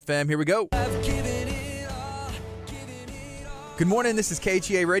FM. Here we go. Good morning. This is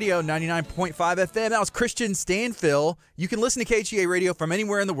KHEA Radio 99.5 FM. That was Christian Stanfill. You can listen to KHEA Radio from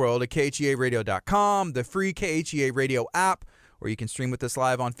anywhere in the world at KHEARadio.com, the free KHEA Radio app, or you can stream with us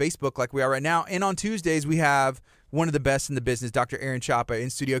live on Facebook like we are right now. And on Tuesdays, we have one of the best in the business, Dr. Aaron Chapa, in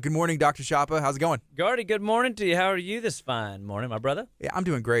studio. Good morning, Dr. Chapa. How's it going? Gardy, good morning to you. How are you this fine morning, my brother? Yeah, I'm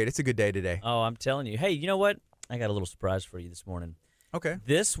doing great. It's a good day today. Oh, I'm telling you. Hey, you know what? I got a little surprise for you this morning. Okay.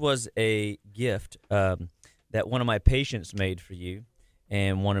 This was a gift that one of my patients made for you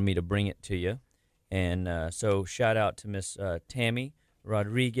and wanted me to bring it to you. And so shout out to Miss Tammy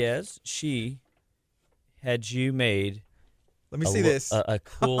Rodriguez. She had you made Let me see this. a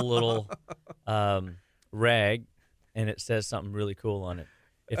cool little rag, and it says something really cool on it.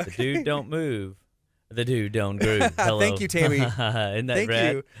 If the dude don't move, the dude don't groove. Hello. Thank you, Tammy. Isn't that Thank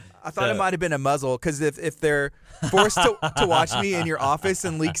rad? you. I thought it might have been a muzzle because if they're forced to watch me in your office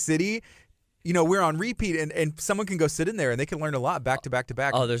in Leak City, you know, we're on repeat and someone can go sit in there and they can learn a lot back to back to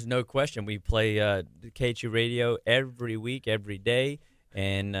back. Oh, there's no question. We play KHU Radio every week, every day,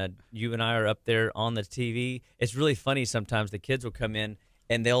 and you and I are up there on the TV. It's really funny sometimes. The kids will come in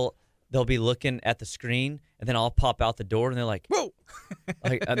and they'll be looking at the screen, and then I'll pop out the door and they're like, "Whoa!"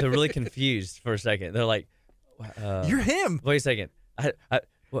 Like, they're really confused for a second. They're like, "You're him." Wait a second.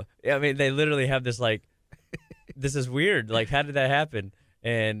 I mean, they literally have this like, this is weird. Like, how did that happen?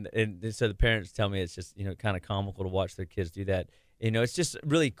 And so the parents tell me it's just, you know, kind of comical to watch their kids do that. You know, it's just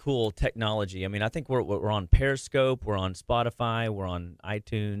really cool technology. I mean, I think we're on Periscope, we're on Spotify, we're on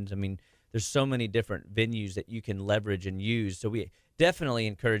iTunes. I mean, there's so many different venues that you can leverage and use. So we definitely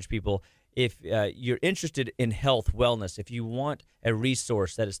encourage people, if you're interested in health, wellness, if you want a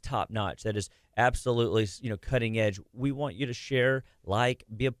resource that is top-notch, that is absolutely, you know, cutting edge, we want you to share,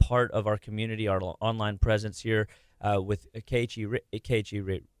 be a part of our community, our online presence here with KHEA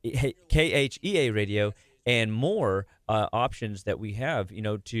Radio and more options that we have, you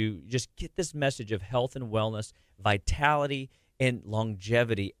know, to just get this message of health and wellness, vitality, and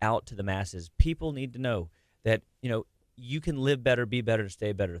longevity out to the masses. People need to know that, you know, you can live better, be better, and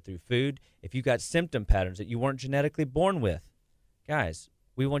stay better through food. If you've got symptom patterns that you weren't genetically born with, guys,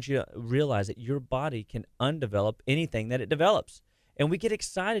 we want you to realize that your body can undevelop anything that it develops. And we get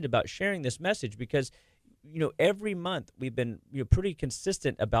excited about sharing this message because, you know, every month we've been, you know, pretty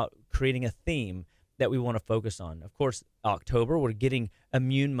consistent about creating a theme that we want to focus on. Of course, October, we're getting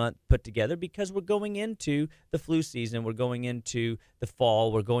Immune Month put together because we're going into the flu season, we're going into the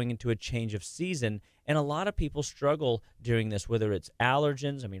fall, we're going into a change of season, and a lot of people struggle during this, whether it's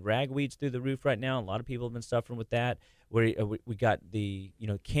allergens. I mean, ragweed's through the roof right now. A lot of people have been suffering with that. We got the, you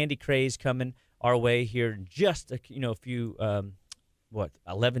know, candy craze coming our way here in just a few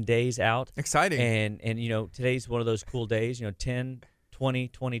 11 days out. Exciting. And you know, today's one of those cool days, you know,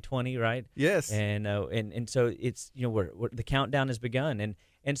 10/20/2020, right? Yes. And so it's, you know, the countdown has begun,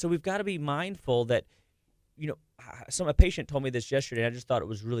 and so we've got to be mindful that, you know, a patient told me this yesterday, and I just thought it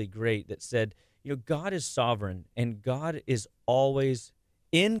was really great, that said, you know, God is sovereign and God is always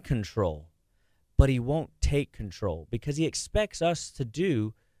in control, but he won't take control because he expects us to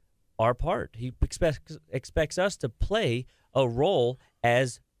do our part. He expects us to play a role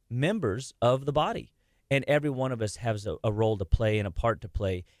as members of the body. And every one of us has a role to play and a part to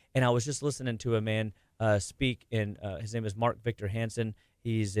play. And I was just listening to a man speak, and his name is Mark Victor Hansen.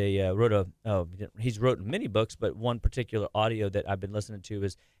 He's he's written many books, but one particular audio that I've been listening to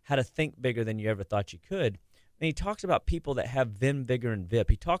is How to Think Bigger Than You Ever Thought You Could. And he talks about people that have vim, vigor, and vip.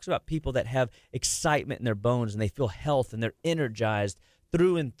 He talks about people that have excitement in their bones and they feel health and they're energized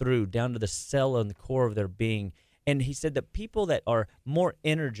through and through, down to the cell and the core of their being. And he said that people that are more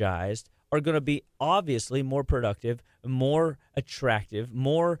energized are going to be obviously more productive, more attractive,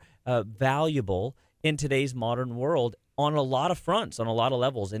 more valuable in today's modern world on a lot of fronts, on a lot of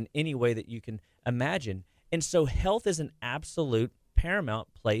levels, in any way that you can imagine. And so health is an absolute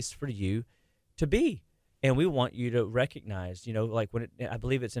paramount place for you to be. And we want you to recognize, you know, like I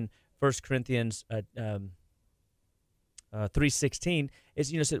believe it's in 1 Corinthians 3:16,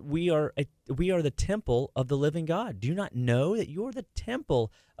 is, you know, said we are the temple of the living God. Do you not know that you are the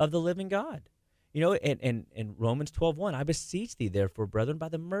temple of the living God? You know, and Romans 12:1, I beseech thee, therefore, brethren, by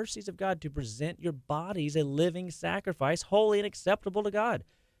the mercies of God, to present your bodies a living sacrifice, holy and acceptable to God,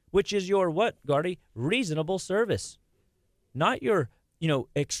 which is your what, Gardy? Reasonable service. Not your, you know,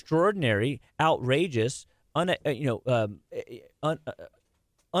 extraordinary, outrageous,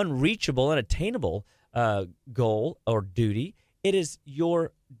 unreachable, unattainable goal or duty. It is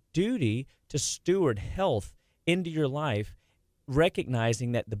your duty to steward health into your life,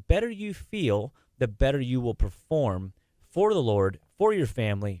 recognizing that the better you feel, the better you will perform for the Lord, for your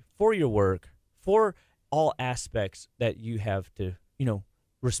family, for your work, for all aspects that you have to,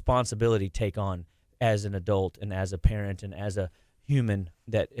 responsibility take on as an adult and as a parent and as a human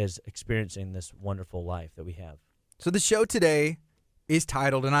that is experiencing this wonderful life that we have. So the show today is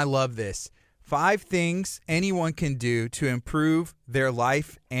titled, and I love this, 5 Things Anyone Can Do to Improve Their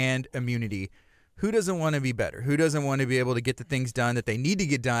Life and Immunity. Who doesn't want to be better? Who doesn't want to be able to get the things done that they need to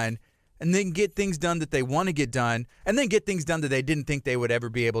get done, and then get things done that they want to get done, and then get things done that they didn't think they would ever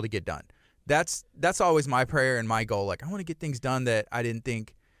be able to get done? That's always my prayer and my goal. Like, I want to get things done that I didn't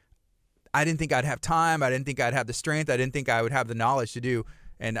think I'd have time. I didn't think I'd have the strength. I didn't think I would have the knowledge to do.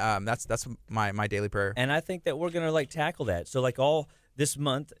 And that's my daily prayer. And I think that we're going to tackle that. So all this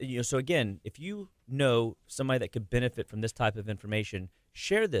month, so again, if you know somebody that could benefit from this type of information,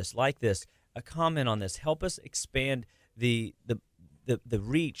 share this, a comment on this, help us expand the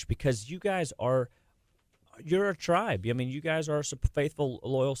reach, because you guys you're a tribe. I mean, you guys are faithful,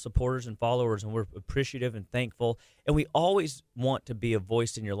 loyal supporters and followers, and we're appreciative and thankful. And we always want to be a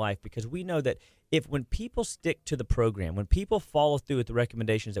voice in your life, because we know that when people stick to the program, when people follow through with the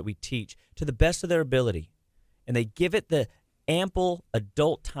recommendations that we teach to the best of their ability, and they give it the ample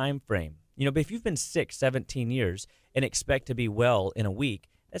adult time frame, but if you've been sick 17 years and expect to be well in a week,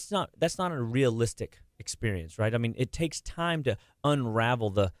 that's not a realistic experience, right? I mean, it takes time to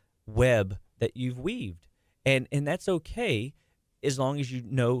unravel the web that you've weaved. And that's okay as long as you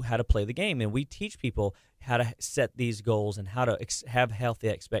know how to play the game. And we teach people how to set these goals and how to have healthy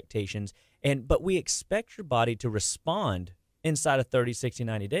expectations. But we expect your body to respond inside of 30, 60,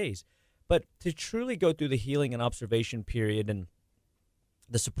 90 days. But to truly go through the healing and observation period and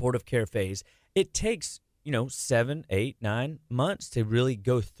the supportive care phase, it takes, 7, 8, 9 months to really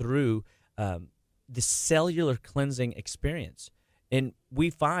go through the cellular cleansing experience. And we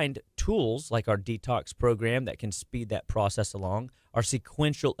find tools like our detox program that can speed that process along, our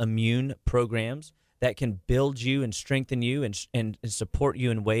sequential immune programs that can build you and strengthen you and support you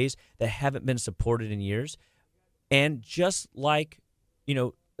in ways that haven't been supported in years. And just like,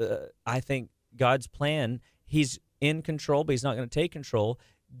 I think God's plan, he's in control, but he's not going to take control.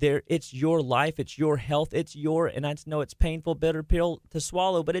 It's your life, it's your health, and I know it's painful, bitter pill to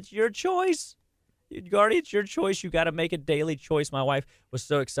swallow, but it's your choice. Gardy, it's your choice. You got to make a daily choice. My wife was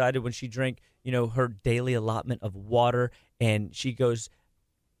so excited when she drank, her daily allotment of water, and she goes,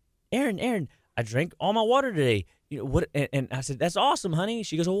 Aaron, I drank all my water today. What? And I said, that's awesome, honey.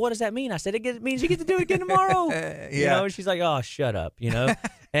 She goes, well, what does that mean? I said, it means you get to do it again tomorrow. Yeah. She's like, oh, shut up,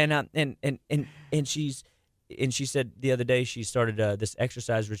 and she said the other day she started this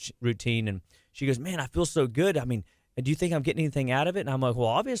exercise routine, and she goes, man, I feel so good. I mean, do you think I'm getting anything out of it? And I'm like, well,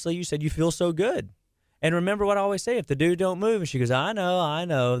 obviously you said you feel so good. And remember what I always say, if the dude don't move, and she goes, I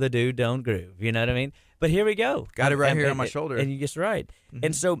know, the dude don't groove. You know what I mean? But here we go. Got it right here on my shoulder. And you guess right. Mm-hmm.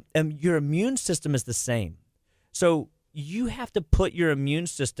 And so your immune system is the same. So you have to put your immune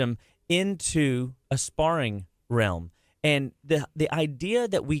system into a sparring realm. And the idea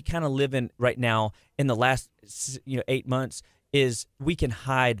that we kind of live in right now in the last 8 months is we can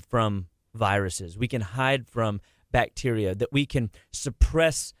hide from viruses. We can hide from bacteria, that we can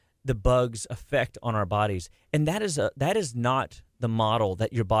suppress the bug's effect on our bodies. And that is not the model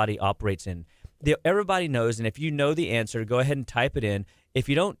that your body operates in. Everybody knows, and if you know the answer, go ahead and type it in. If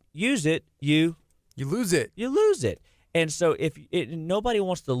you don't use it, you lose it. You lose it. And so nobody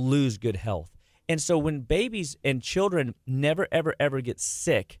wants to lose good health. And so when babies and children never, ever, ever get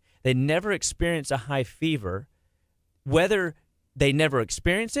sick, they never experience a high fever, whether they never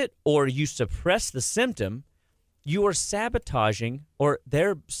experience it or you suppress the symptom, you are sabotaging, or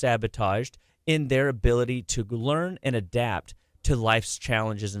they're sabotaged in their ability to learn and adapt to life's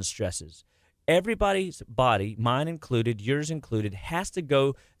challenges and stresses. Everybody's body, mine included, yours included, has to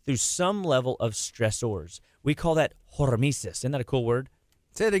go through some level of stressors. We call that hormesis. Isn't that a cool word?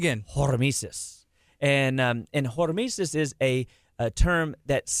 Say it again. Hormesis. And hormesis is a term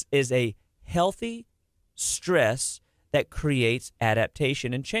that is a healthy stress that creates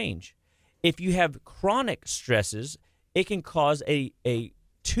adaptation and change. If you have chronic stresses, it can cause a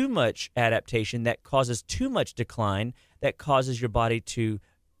too much adaptation that causes too much decline, that causes your body to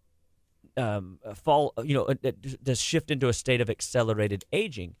fall, to shift into a state of accelerated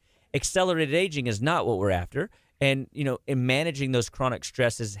aging. Accelerated aging is not what we're after, and in managing those chronic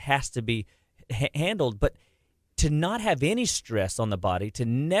stresses has to be handled. But to not have any stress on the body, to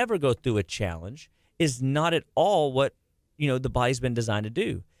never go through a challenge, is not at all what the body's been designed to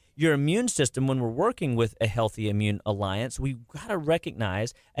do. Your immune system, when we're working with a healthy immune alliance, we've got to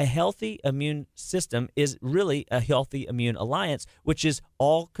recognize a healthy immune system is really a healthy immune alliance, which is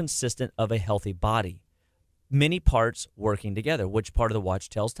all consistent of a healthy body. many parts working together. Which part of the watch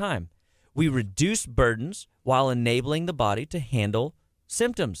tells time? We reduce burdens while enabling the body to handle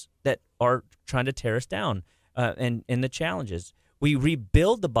symptoms that are trying to tear us down and the challenges. We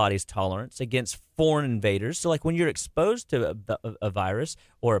rebuild the body's tolerance against foreign invaders. So like when you're exposed to a virus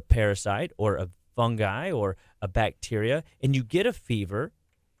or a parasite or a fungi or a bacteria and you get a fever,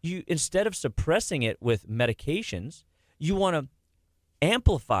 you instead of suppressing it with medications, you want to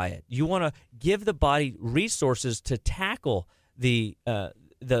amplify it. You want to give the body resources to tackle the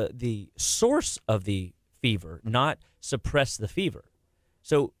source of the fever, not suppress the fever.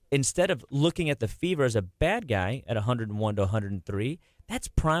 So instead of looking at the fever as a bad guy at 101 to 103, that's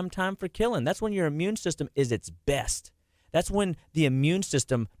prime time for killing. That's when your immune system is its best. That's when the immune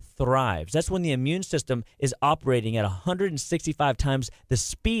system thrives. That's when the immune system is operating at 165 times the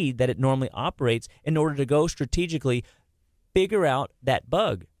speed that it normally operates in order to go strategically figure out that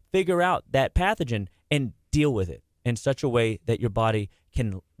bug, figure out that pathogen, and deal with it in such a way that your body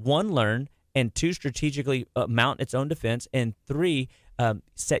can, 1, learn, and 2, strategically mount its own defense, and 3,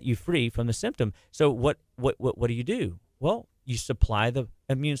 set you free from the symptom. So what do? Well, you supply the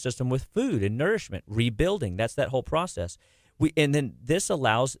immune system with food and nourishment, rebuilding. That's that whole process. And then this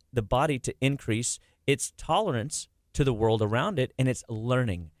allows the body to increase its tolerance to the world around it, and it's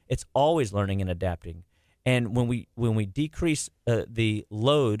learning. It's always learning and adapting. And when we decrease the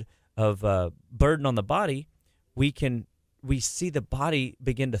load of burden on the body, we see the body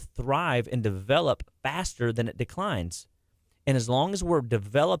begin to thrive and develop faster than it declines. And as long as we're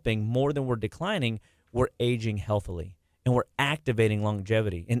developing more than we're declining, we're aging healthily, and we're activating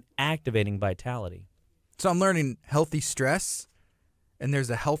longevity and activating vitality. So I'm learning healthy stress, and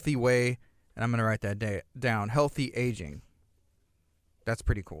there's a healthy way, and I'm going to write that down, healthy aging. That's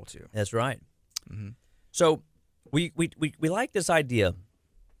pretty cool, too. That's right. Mm-hmm. So we like this idea,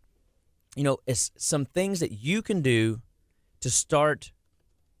 it's some things that you can do to start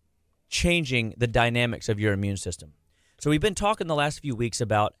changing the dynamics of your immune system. So we've been talking the last few weeks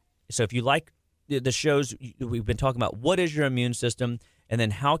about, so if you like the shows, we've been talking about what is your immune system, and then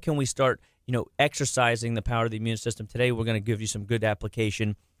how can we start, exercising the power of the immune system. Today we're going to give you some good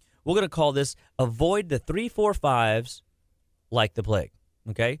application. We're going to call this avoid the 3, 4, 5s like the plague,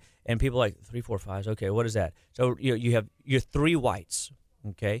 okay? And people are like, 3, 4, 5s, okay, what is that? So you have your 3 whites,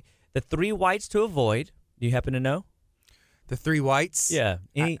 okay? The 3 whites to avoid, do you happen to know? The 3 whites? Yeah.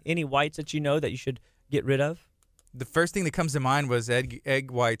 Any whites that you know that you should get rid of? The first thing that comes to mind was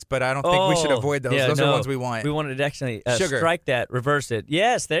egg whites, but I don't think we should avoid those. Yeah, those are the ones we want. We wanted to actually sugar. Strike that, reverse it.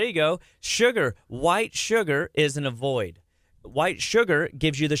 Yes, there you go. Sugar. White sugar is an avoid. White sugar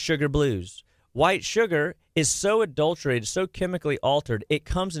gives you the sugar blues. White sugar is so adulterated, so chemically altered, it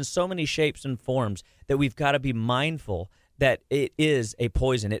comes in so many shapes and forms that we've got to be mindful that it is a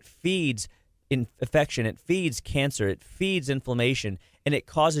poison. It feeds infection, it feeds cancer, it feeds inflammation, and it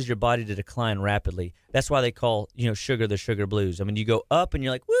causes your body to decline rapidly. That's why they call, sugar the sugar blues. I mean, you go up and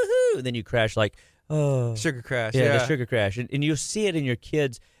you're like, woohoo, and then you crash like, oh. Sugar crash, yeah. The sugar crash. And you'll see it in your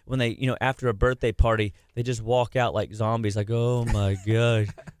kids when they, after a birthday party, they just walk out like zombies, like, oh my gosh,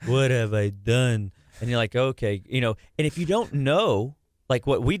 what have I done? And you're like, okay, and if you don't know, like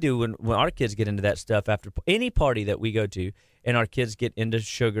what we do when our kids get into that stuff after any party that we go to, and our kids get into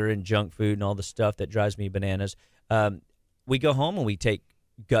sugar and junk food and all the stuff that drives me bananas, we go home and we take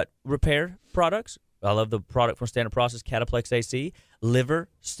gut repair products. I love the product from Standard Process, Cataplex AC, liver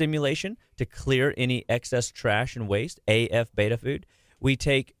stimulation to clear any excess trash and waste, AF beta food. We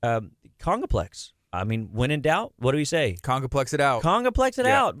take Congaplex. I mean, when in doubt, what do we say? Congaplex it out. Congaplex it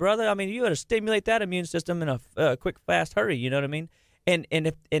out, brother. I mean, you got to stimulate that immune system in a quick, fast hurry. You know what I mean? And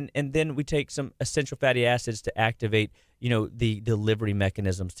then we take some essential fatty acids to activate, the delivery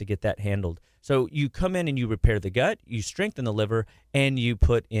mechanisms to get that handled. So you come in and you repair the gut, you strengthen the liver, and you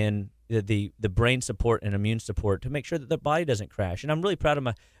put in the brain support and immune support to make sure that the body doesn't crash. And I'm really proud of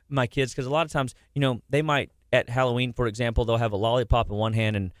my kids because a lot of times, they might, at Halloween, for example, they'll have a lollipop in one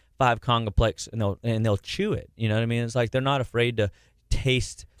hand and 5 Congaplex, and they'll chew it. You know what I mean? It's like they're not afraid to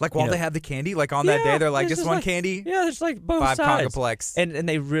taste. Like while they have the candy, like on that day, they're like, just one candy? Yeah, it's like both 5 sides. Congaplex. And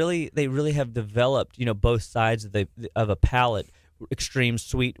they really have developed, both sides of a palate, extreme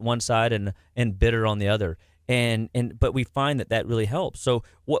sweet one side and bitter on the other. But we find that really helps. So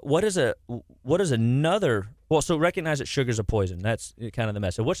what is another? Well, so recognize that sugar's a poison. That's kind of the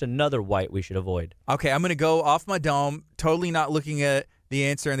message. What's another white we should avoid? Okay, I'm going to go off my dome, totally not looking at the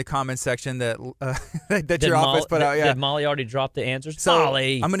answer in the comments section that your office put out. Yeah. Did Molly already drop the answers? So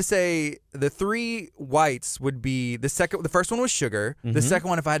Molly. I'm going to say the 3 whites would be the first one was sugar. Mm-hmm. The second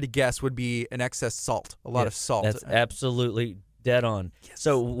one, if I had to guess, would be an excess salt, a lot of salt. That's absolutely Dead on.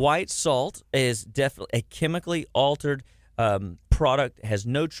 So white salt is definitely a chemically altered product, has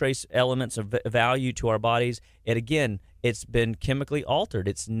no trace elements of value to our bodies. And again, it's been chemically altered.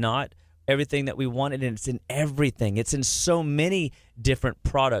 It's not everything that we wanted, and it's in everything. It's in so many different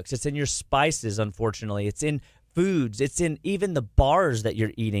products. It's in your spices, unfortunately. It's in foods. It's in even the bars that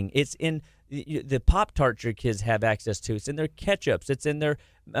you're eating. It's in the Pop-Tarts your kids have access to. It's in their ketchups. It's in their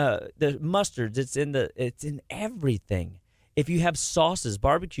the mustards. It's in everything. If you have sauces,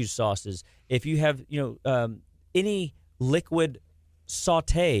 barbecue sauces, if you have any liquid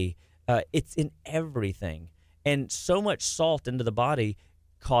saute, it's in everything. And so much salt into the body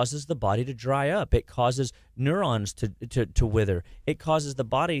causes the body to dry up. It causes neurons to wither. It causes the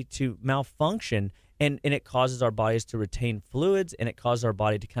body to malfunction, and it causes our bodies to retain fluids, and it causes our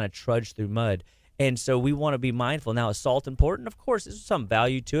body to kind of trudge through mud. And so we want to be mindful. Now, is salt important? Of course, there's some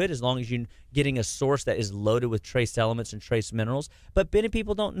value to it as long as you're getting a source that is loaded with trace elements and trace minerals. But many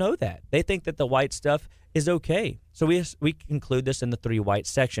people don't know that. They think that the white stuff is okay. So we include this in the 3 white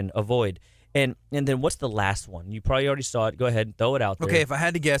section, avoid. And then what's the last one? You probably already saw it. Go ahead and throw it out there. Okay, if I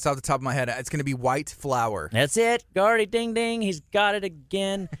had to guess off the top of my head, it's going to be white flour. That's it. Gardy, ding, ding. He's got it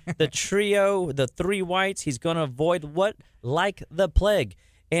again. The trio, the 3 whites, he's going to avoid what? Like the plague.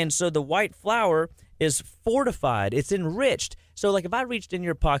 And so the white flour is fortified. It's enriched. So like if I reached in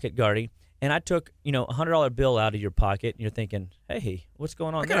your pocket, Gardy, and I took, a $100 bill out of your pocket, and you're thinking, hey, what's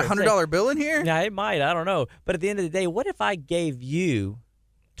going on there? I got a $100 bill in here? Yeah, it might. I don't know. But at the end of the day, what if I gave you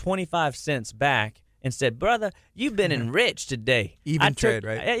 25 cents back and said, brother, you've been enriched today. Even trade,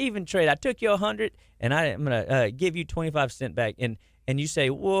 right? Even trade. I took you 100, and I'm going to give you 25 cents back. And you say,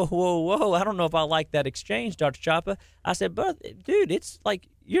 whoa, I don't know if I like that exchange, Dr. Chapa. I said, brother, dude, it's like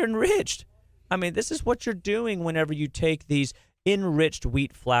you're enriched. I mean, this is what you're doing whenever you take these enriched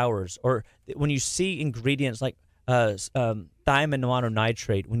wheat flours, or when you see ingredients like thiamine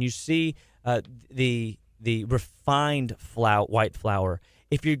mononitrate, when you see the refined white flour.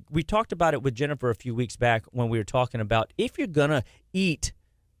 We talked about it with Jennifer a few weeks back when we were talking about if you're gonna eat,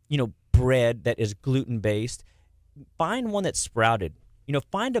 bread that is gluten-based, find one that's sprouted.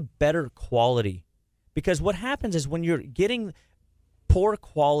 Find a better quality, because what happens is when you're getting poor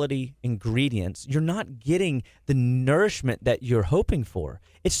quality ingredients, you're not getting the nourishment that you're hoping for.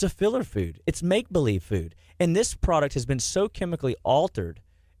 It's a filler food. It's make-believe food. And this product has been so chemically altered,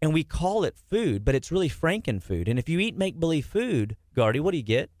 and we call it food, but it's really Franken-food. And if you eat make-believe food, Gardy, what do you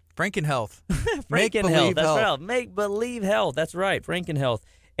get? Franken-health. Franken-health. That's right. Make-believe health. That's right. Franken-health.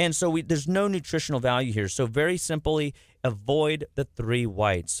 And so there's no nutritional value here. So very simply, avoid the 3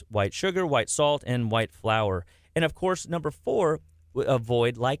 whites: white sugar, white salt, and white flour. And of course, number 4,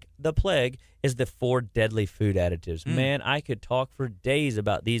 avoid like the plague, is the 4 deadly food additives. Man, I could talk for days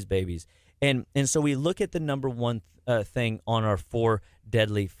about these babies. And so we look at the number 1 thing on our 4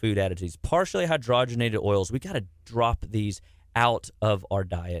 deadly food additives. Partially hydrogenated oils. We got to drop these out of our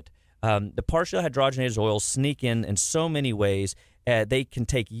diet. The partially hydrogenated oils sneak in so many ways. They can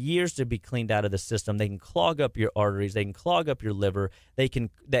take years to be cleaned out of the system. They can clog up your arteries. They can clog up your liver.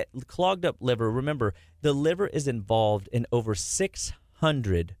 That clogged up liver, remember, the liver is involved in over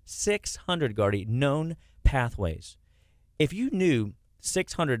 600, Gardy, known pathways. If you knew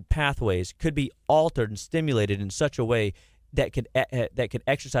 600 pathways could be altered and stimulated in such a way that could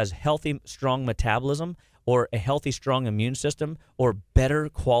exercise healthy, strong metabolism, or a healthy, strong immune system, or better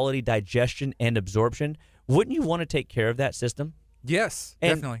quality digestion and absorption, wouldn't you want to take care of that system? Yes,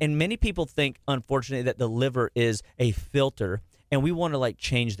 definitely. And many people think, unfortunately, that the liver is a filter, and we want to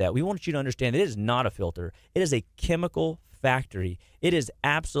change that. We want you to understand that it is not a filter. It is a chemical factory. It is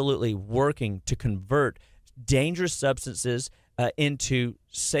absolutely working to convert dangerous substances into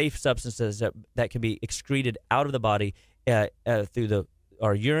safe substances that can be excreted out of the body through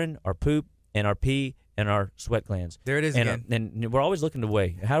our urine, our poop, and our pee, and our sweat glands. There it is again. And we're always looking to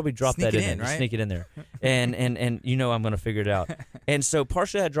way. How do we drop Sneak that it in there? right? Sneak it in there. And I'm going to figure it out. And so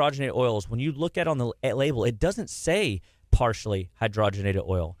partially hydrogenated oils, when you look at on the label, it doesn't say partially hydrogenated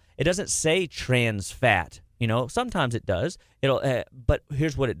oil. It doesn't say trans fat. Sometimes it does. But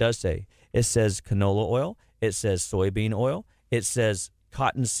here's what it does say. It says canola oil. It says soybean oil. It says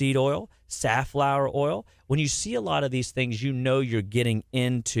cottonseed oil, safflower oil. When you see a lot of these things, you're getting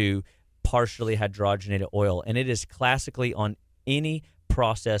into partially hydrogenated oil, and it is classically on any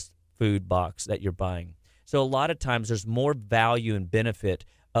processed food box that you're buying. So a lot of times there's more value and benefit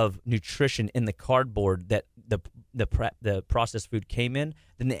of nutrition in the cardboard that the processed food came in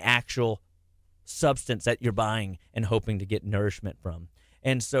than the actual substance that you're buying and hoping to get nourishment from.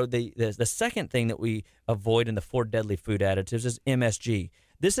 And so the second thing that we avoid in the 4 deadly food additives is MSG.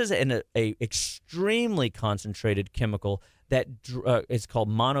 This is an extremely concentrated chemical that is called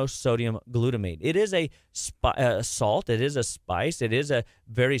monosodium glutamate. It is a salt. It is a spice. It is a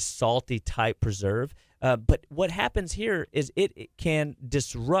very salty type preserve. But what happens here is it can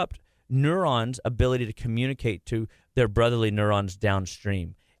disrupt neurons' ability to communicate to their brotherly neurons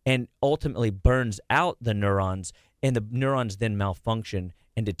downstream, and ultimately burns out the neurons, and the neurons then malfunction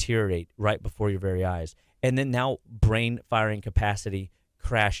and deteriorate right before your very eyes. And then now brain firing capacity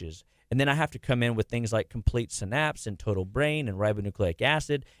crashes. And then I have to come in with things like complete synapse and total brain and ribonucleic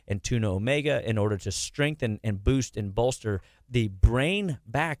acid and tuna omega in order to strengthen and boost and bolster the brain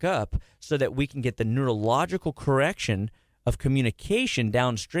back up so that we can get the neurological correction of communication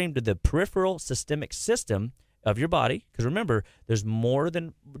downstream to the peripheral systemic system of your body. Because remember, there's more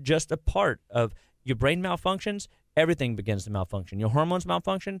than just a part of your brain malfunctions. Everything begins to malfunction. Your hormones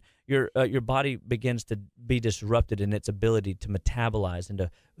malfunction, your body begins to be disrupted in its ability to metabolize and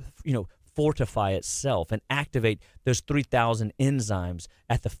to, fortify itself and activate those 3,000 enzymes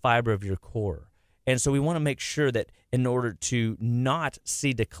at the fiber of your core. And so we want to make sure that in order to not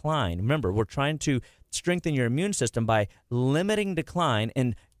see decline, remember, we're trying to strengthen your immune system by limiting decline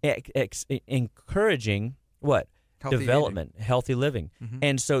and encouraging what? Healthy development, healthy living. Mm-hmm.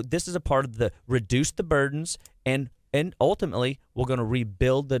 And so this is a part of the reduce the burdens, and ultimately we're going to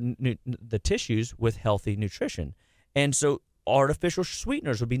rebuild the tissues with healthy nutrition. And so artificial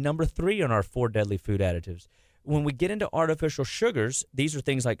sweeteners would be number 3 on our 4 deadly food additives. When we get into artificial sugars, these are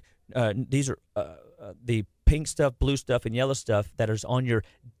things like the pink stuff, blue stuff, and yellow stuff that is on your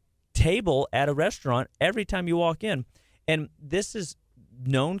table at a restaurant every time you walk in. And this is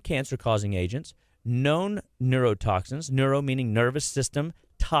known cancer-causing agents, known neurotoxins, neuro meaning nervous system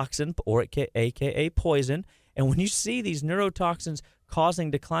toxin, or aka poison. And when you see these neurotoxins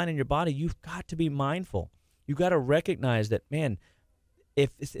causing decline in your body, you've got to be mindful. You've got to recognize that, man, if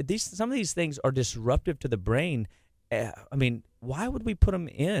some of these things are disruptive to the brain, why would we put them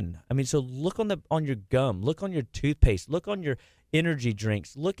in? So look on your gum, look on your toothpaste, look on your energy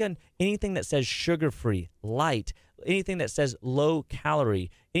drinks, look on anything that says sugar-free, light, anything that says low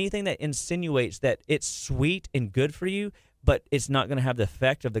calorie, anything that insinuates that it's sweet and good for you, but it's not going to have the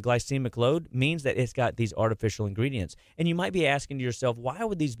effect of the glycemic load, means that it's got these artificial ingredients. And you might be asking to yourself, why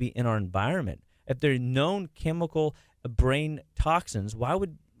would these be in our environment? If they're known chemical brain toxins, why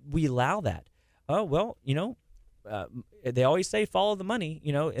would we allow that? Oh, well, they always say follow the money,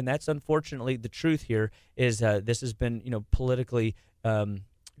 and that's unfortunately the truth here is this has been, politically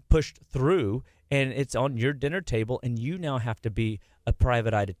pushed through, and it's on your dinner table, and you now have to be a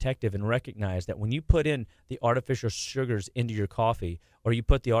private eye detective and recognize that when you put in the artificial sugars into your coffee, or you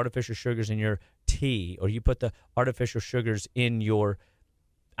put the artificial sugars in your tea, or you put the artificial sugars in your,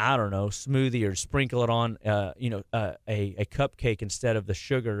 smoothie, or sprinkle it on, a cupcake instead of the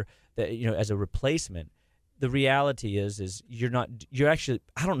sugar that, as a replacement. The reality is you're actually,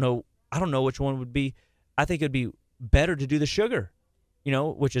 I don't know which one would be. I think it'd be better to do the sugar,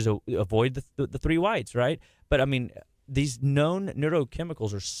 which is avoid the 3 whites, right? But these known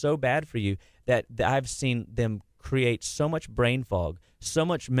neurochemicals are so bad for you that I've seen them create so much brain fog, so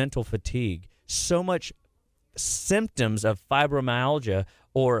much mental fatigue, so much symptoms of fibromyalgia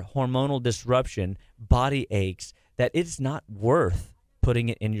or hormonal disruption, body aches, that it's not worth putting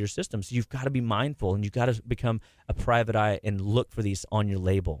it into your system. So you've got to be mindful, and you've got to become a private eye and look for these on your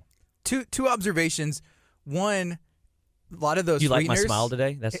label. Two observations. One, a lot of those you sweeteners. Like my smile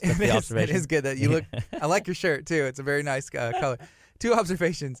today? That's the observation. It is good that you look. I like your shirt too. It's a very nice color. 2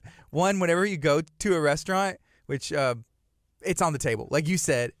 observations. One, whenever you go to a restaurant, which it's on the table, like you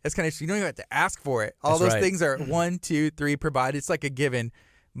said, it's kind of, you don't even have to ask for it. All those things are 1, 2, 3 provided. It's like a given.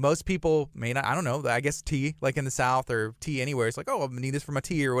 Most people may not, I don't know, I guess tea, like in the South, or tea anywhere, it's like, oh, I need this for my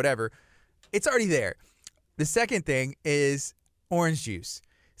tea or whatever. It's already there. The second thing is orange juice.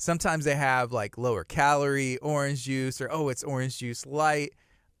 Sometimes they have like lower calorie orange juice, or, oh, it's orange juice light.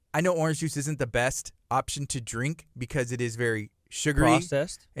 I know orange juice isn't the best option to drink because it is very sugary.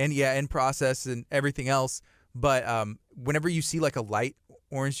 Processed. And processed and everything else. But whenever you see like a light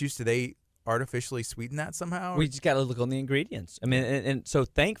orange juice, do they artificially sweeten that somehow? We just got to look on the ingredients. And so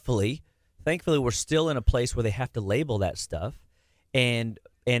thankfully we're still in a place where they have to label that stuff.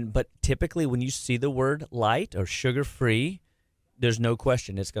 But typically when you see the word light or sugar-free, there's no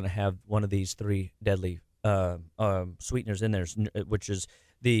question it's going to have one of these 3 deadly sweeteners in there, which is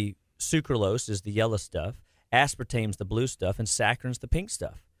the sucralose is the yellow stuff, aspartame's the blue stuff, and saccharin's the pink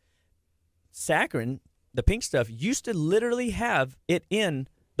stuff. Saccharin, the pink stuff, used to literally have it in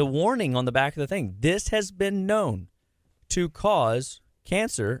the warning on the back of the thing. This has been known to cause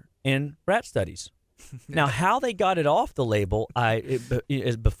cancer in rat studies. Now, how they got it off the label,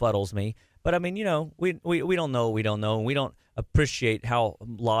 it befuddles me. But I mean, we don't know what we don't know, and we don't appreciate how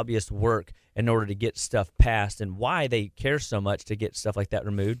lobbyists work in order to get stuff passed and why they care so much to get stuff like that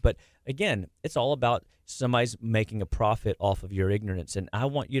removed. But again, it's all about somebody's making a profit off of your ignorance, and I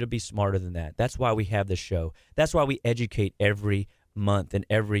want you to be smarter than that. That's why we have this show. That's why we educate every month and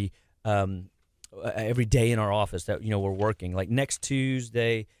every day in our office that we're working. Like next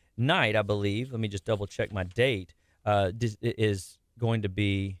Tuesday night, I believe. Let me just double check my date. Is going to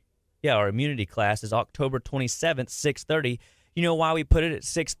be our immunity class is October 27th, 6:30. You know why we put it at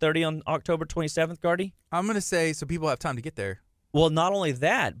 6:30 on October 27th, Gardy? I'm going to say so people have time to get there. Well, not only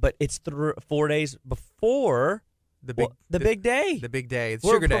that, but it's 4 days before the big day. The big day. It's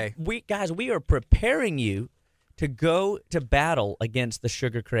Sugar Day. We are preparing you to go to battle against the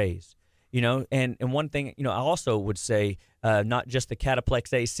sugar craze. And one thing, I also would say, not just the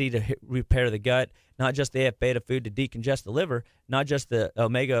Cataplex AC to repair the gut, not just the F-beta food to decongest the liver, not just the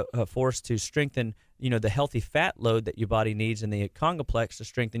Omega Force to strengthen, the healthy fat load that your body needs, and the Congoplex to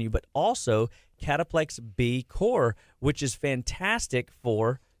strengthen you, but also Cataplex B Core, which is fantastic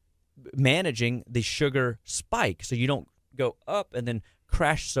for managing the sugar spike, so you don't go up and then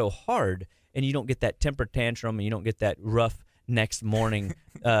crash so hard, and you don't get that temper tantrum, and you don't get that rough next morning,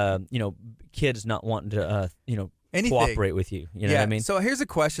 kids not wanting to, cooperate with you. You know what I mean? So here's a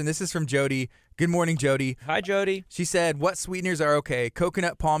question. This is from Jody. Good morning, Jody. Hi, Jody. She said, what sweeteners are okay?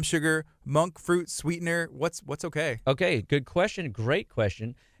 Coconut, palm sugar, monk fruit sweetener. What's okay? Okay, good question. Great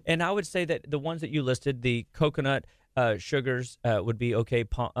question. And I would say that the ones that you listed, the coconut sugars would be okay.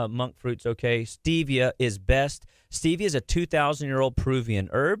 Monk fruit's okay. Stevia is best. Stevia is a 2,000-year-old Peruvian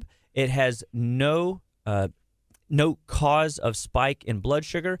herb. It has no cause of spike in blood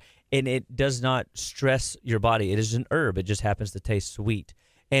sugar, and it does not stress your body. It is an herb. It just happens to taste sweet.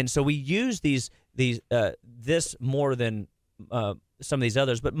 And so we use this more than some of these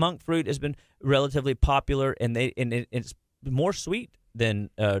others. But monk fruit has been relatively popular, and it's more sweet than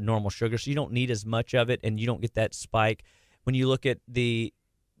normal sugar, so you don't need as much of it, and you don't get that spike. When you look at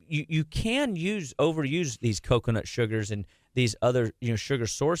you can overuse these coconut sugars and these other sugar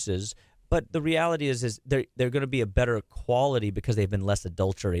sources. But the reality is they're going to be a better quality because they've been less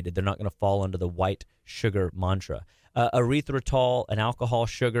adulterated. They're not going to fall under the white sugar mantra. Erythritol, an alcohol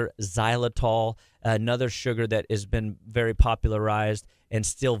sugar, xylitol, another sugar that has been very popularized and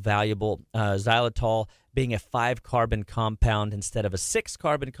still valuable. Xylitol being a 5-carbon compound instead of a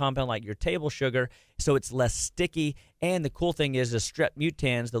 6-carbon compound like your table sugar, so it's less sticky. And the cool thing is the strep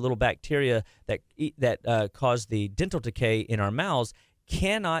mutans, the little bacteria that cause the dental decay in our mouths,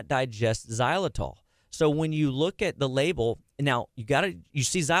 cannot digest xylitol. So when you look at the label, now you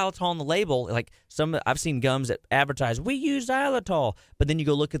see xylitol on the label, like I've seen gums that advertise, we use xylitol, but then you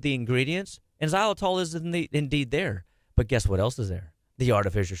go look at the ingredients, and xylitol is indeed there. But guess what else is there? The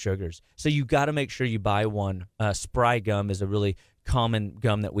artificial sugars. So you got to make sure you buy one. Spry gum is a really common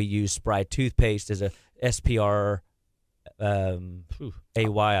gum that we use. Spry toothpaste is a SPR AY,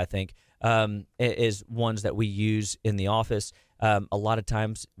 I think, is ones that we use in the office. A lot of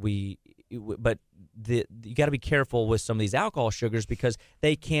times you got to be careful with some of these alcohol sugars because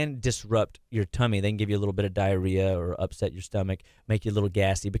they can disrupt your tummy. They can give you a little bit of diarrhea or upset your stomach, make you a little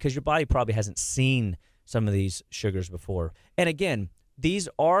gassy because your body probably hasn't seen some of these sugars before. And again, these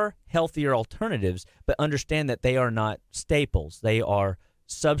are healthier alternatives, but understand that they are not staples. They are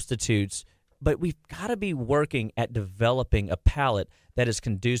substitutes. But we've got to be working at developing a palate that is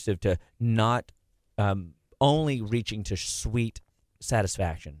conducive to not only reaching to sweet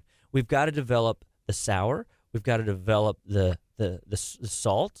satisfaction. We've got to develop the sour. We've got to develop the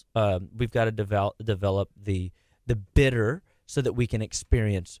salt. We've got to develop the bitter so that we can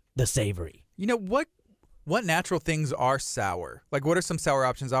experience the savory. What natural things are sour? Like, what are some sour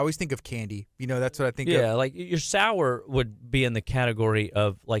options? I always think of candy. That's what I think of. Yeah, like your sour would be in the category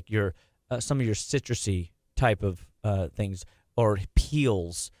of like your some of your citrusy type of things or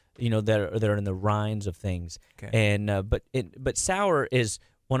peels. That are in the rinds of things. Okay. And but sour is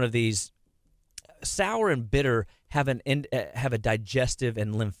one of these. Sour and bitter have a digestive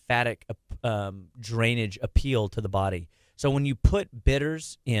and lymphatic drainage appeal to the body. So when you put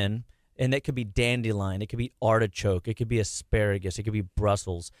bitters in, and that could be dandelion, it could be artichoke, it could be asparagus, it could be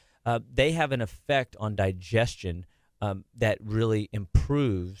Brussels. They have an effect on digestion that really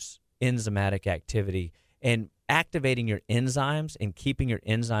improves enzymatic activity and activating your enzymes and keeping your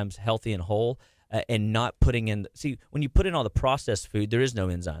enzymes healthy and whole, and not putting in. See, when you put in all the processed food, there is no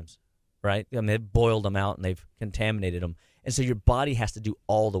enzymes, right? I mean, they've boiled them out and they've contaminated them, and so your body has to do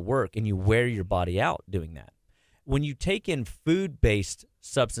all the work, and you wear your body out doing that. When you take in food-based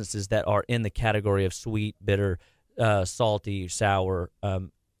substances that are in the category of sweet, bitter, salty, sour,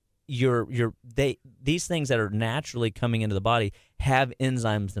 these things that are naturally coming into the body have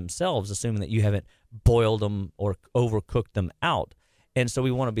enzymes themselves, assuming that you haven't boiled them or overcooked them out. And so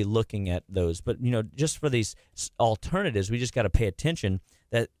we want to be looking at those. But, just for these alternatives, we just got to pay attention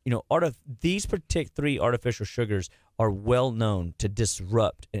that, these three artificial sugars are well known to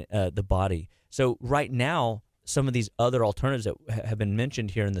disrupt the body. So right now, some of these other alternatives that have been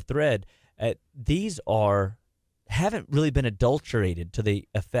mentioned here in the thread, these haven't really been adulterated to the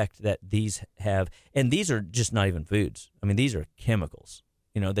effect that these have. And these are just not even foods. I mean, these are chemicals.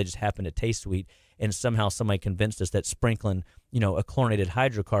 They just happen to taste sweet. And somehow somebody convinced us that sprinkling, a chlorinated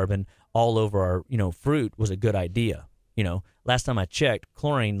hydrocarbon all over our, fruit was a good idea. Last time I checked,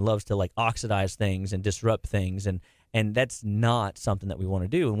 chlorine loves to oxidize things and disrupt things. And that's not something that we want to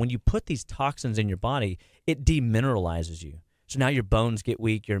do. And when you put these toxins in your body, it demineralizes you. So now your bones get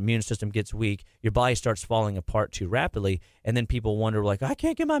weak, your immune system gets weak, your body starts falling apart too rapidly, and then people wonder, I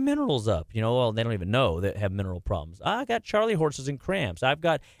can't get my minerals up. Well, they don't even know that have mineral problems. I got Charlie horses and cramps. I've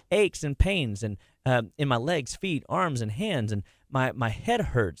got aches and pains and in my legs, feet, arms, and hands, and my head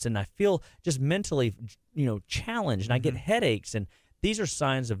hurts, and I feel just mentally, challenged, and I get headaches, and these are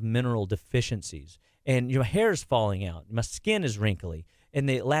signs of mineral deficiencies. And your hair is falling out, my skin is wrinkly, and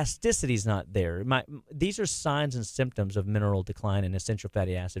the elasticity is not there. These are signs and symptoms of mineral decline and essential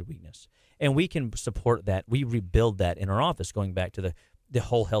fatty acid weakness. And we can support that. We rebuild that in our office, going back to the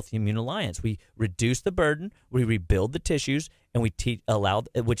whole Healthy Immune Alliance. We reduce the burden, we rebuild the tissues, and which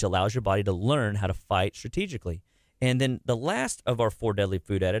allows your body to learn how to fight strategically. And then the last of our 4 deadly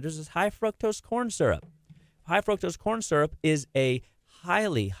food additives is high fructose corn syrup. High fructose corn syrup is a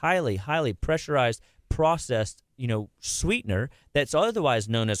highly, highly, highly pressurized, processed, sweetener that's otherwise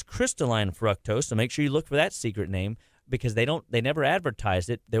known as crystalline fructose. So make sure you look for that secret name, because they never advertised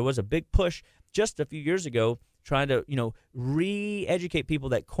it. There was a big push just a few years ago trying to, re-educate people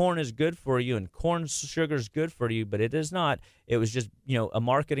that corn is good for you and corn sugar is good for you, but it is not. It was just, a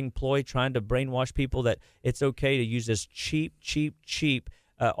marketing ploy trying to brainwash people that it's okay to use this cheap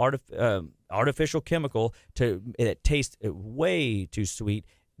artificial chemical that tastes way too sweet,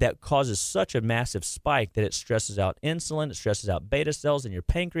 that causes such a massive spike that it stresses out insulin, it stresses out beta cells in your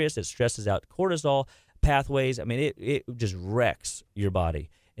pancreas, it stresses out cortisol pathways. I mean, it just wrecks your body,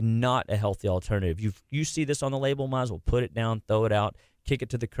 and not a healthy alternative. You see this on the label, might as well put it down, throw it out, kick it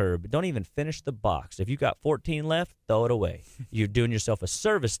to the curb. Don't even finish the box. If you got 14 left, throw it away. You're doing yourself a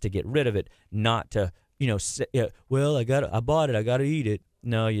service to get rid of it, not to, say, well, I bought it, I got to eat it.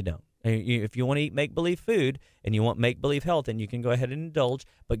 No, you don't. If you want to eat make-believe food and you want make-believe health, then you can go ahead and indulge.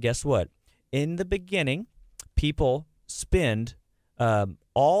 But guess what? In the beginning, people spend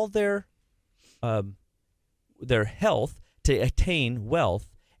all their health to attain wealth,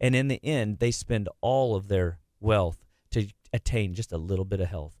 and in the end, they spend all of their wealth to attain just a little bit of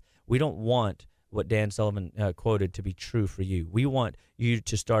health. We don't want what Dan Sullivan quoted to be true for you. We want you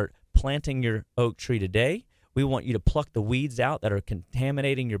to start planting your oak tree today. We want you to pluck the weeds out that are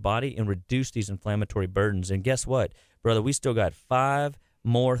contaminating your body and reduce these inflammatory burdens. And guess what, brother? We still got 5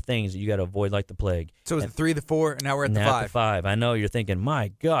 more things that you got to avoid like the plague. So it's the 3, the 4, and now we're at the 5. The 5. I know you're thinking,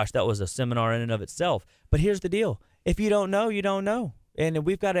 my gosh, that was a seminar in and of itself. But here's the deal. If you don't know, you don't know. And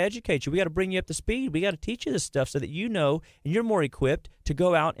we've got to educate you. We got to bring you up to speed. We got to teach you this stuff so that you know and you're more equipped to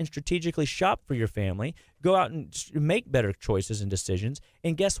go out and strategically shop for your family, go out and make better choices and decisions.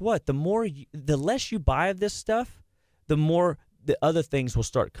 And guess what? The less you buy of this stuff, the more the other things will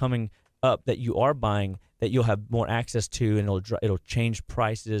start coming up that you are buying that you'll have more access to, and it'll change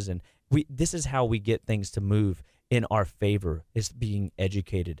prices. And this is how we get things to move in our favor, is being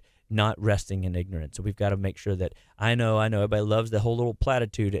educated, not resting in ignorance. So we've got to make sure that, I know everybody loves the whole little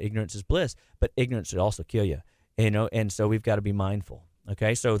platitude, ignorance is bliss, but ignorance will also kill you, and so we've got to be mindful.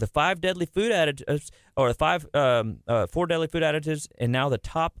 Okay, so the 5 deadly food additives, or 4 deadly food additives, and now the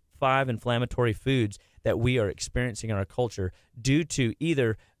top 5 inflammatory foods that we are experiencing in our culture due to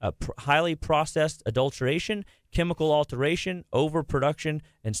either highly processed adulteration, chemical alteration, overproduction,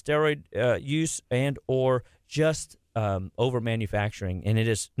 and steroid use, and or just over manufacturing. And it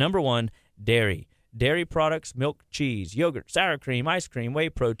is number 1, dairy. Dairy products, milk, cheese, yogurt, sour cream, ice cream, whey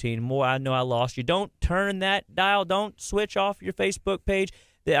protein. More, I know I lost you. Don't turn that dial. Don't switch off your Facebook page.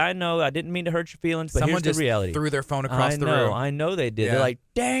 I know I didn't mean to hurt your feelings, but here's the reality. Someone just threw their phone across the room. I know they did. Yeah. They're like,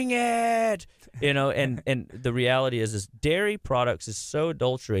 dang it. And the reality is dairy products is so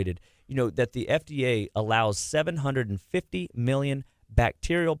adulterated, that the FDA allows 750 million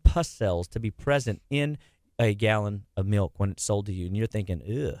bacterial pus cells to be present in a gallon of milk when it's sold to you. And you're thinking,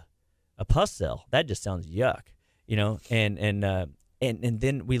 ugh, a pus cell? That just sounds yuck, and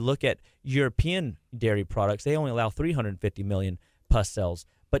then we look at European dairy products. They only allow 350 million pus cells.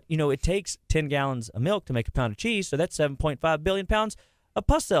 But, it takes 10 gallons of milk to make a pound of cheese, so that's 7.5 billion pounds of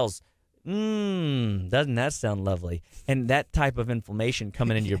pus cells. Doesn't that sound lovely? And that type of inflammation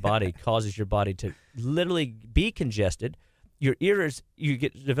coming into your body causes your body to literally be congested. Your ears,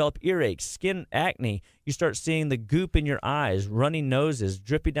 develop earaches, skin acne. You start seeing the goop in your eyes, running noses,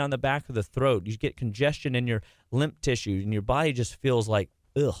 dripping down the back of the throat. You get congestion in your lymph tissue, and your body just feels like,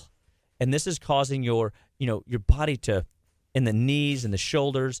 ugh. And this is causing your body to, in the knees and the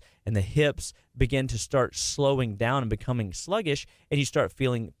shoulders and the hips, begin to start slowing down and becoming sluggish, and you start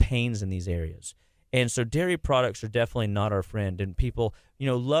feeling pains in these areas. And so dairy products are definitely not our friend. And people,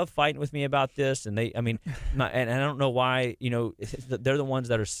 love fighting with me about this. And and I don't know why, they're the ones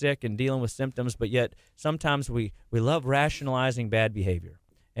that are sick and dealing with symptoms, but yet sometimes we love rationalizing bad behavior.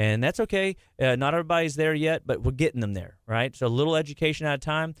 And that's okay. Not everybody's there yet, but we're getting them there, right? So a little education at a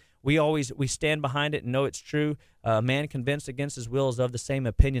time. We stand behind it and know it's true. Man convinced against his will is of the same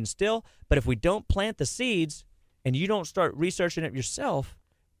opinion still. But if we don't plant the seeds and you don't start researching it yourself,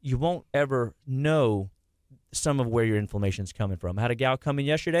 you won't ever know some of where your inflammation is coming from. I had a gal come in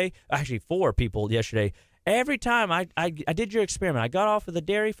yesterday, actually 4 people yesterday. Every time I did your experiment, I got off of the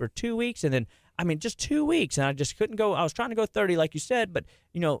dairy for 2 weeks, and then, just 2 weeks, and I just couldn't go. I was trying to go 30 like you said, but,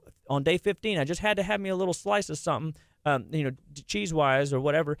 on day 15, I just had to have me a little slice of something, cheese-wise or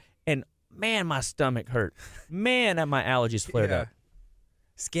whatever, and man, my stomach hurt. Man, my allergies flared up.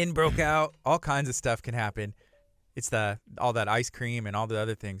 Skin broke out. All kinds of stuff can happen. It's all that ice cream and all the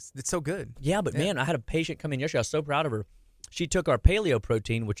other things. It's so good. Yeah, but man, I had a patient come in yesterday. I was so proud of her. She took our paleo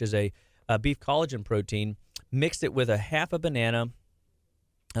protein, which is a beef collagen protein, mixed it with a half a banana,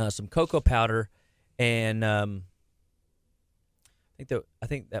 some cocoa powder, and I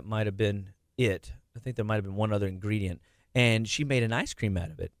think that might have been it. I think there might have been one other ingredient, and she made an ice cream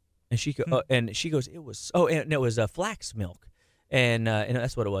out of it. And she goes, it was and it was flax milk, and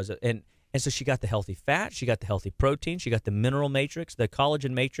that's what it was. And so she got the healthy fat, she got the healthy protein, she got the mineral matrix, the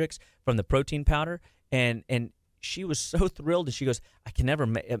collagen matrix from the protein powder, and she was so thrilled. And she goes, I can never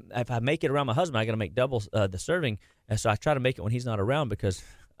if I make it around my husband, I got to make double the serving. And so I try to make it when he's not around because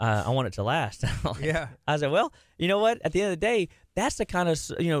I want it to last. Yeah. I said, well, you know what? At the end of the day, that's the kind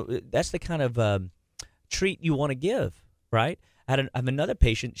of treat you want to give, right? I have another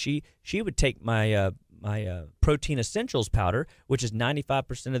patient. She would take my protein essentials powder, which is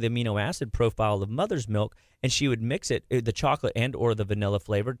 95% of the amino acid profile of mother's milk, and she would mix it, the chocolate and or the vanilla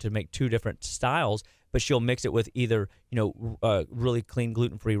flavor, to make 2 different styles. But she'll mix it with either really clean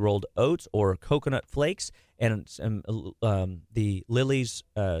gluten-free rolled oats or coconut flakes, and the Lily's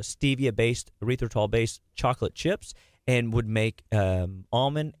stevia-based, erythritol-based chocolate chips, and would make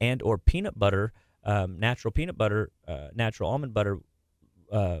almond and or peanut butter, natural almond butter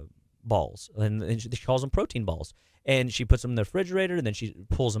balls, and she calls them protein balls. And she puts them in the refrigerator, and then she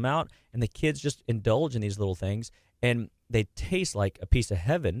pulls them out, and the kids just indulge in these little things, and they taste like a piece of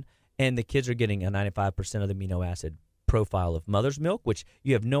heaven. And the kids are getting a 95% of the amino acid profile of mother's milk, which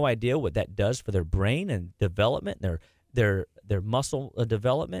you have no idea what that does for their brain and development, their muscle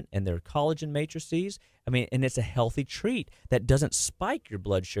development, and their collagen matrices. And it's a healthy treat that doesn't spike your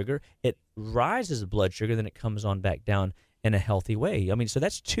blood sugar. It rises the blood sugar, then it comes on back down in a healthy way. So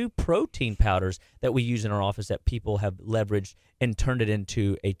that's 2 protein powders that we use in our office that people have leveraged and turned it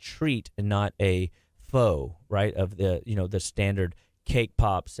into a treat and not a foe, right? Of the standard cake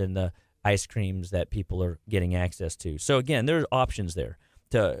pops and the ice creams that people are getting access to. So again, there's options there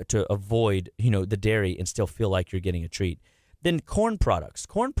to avoid, the dairy and still feel like you're getting a treat. Then corn products.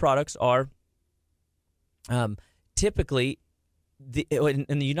 Corn products are typically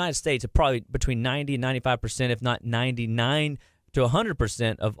in the United States, probably between 90 and 95%, if not 99 to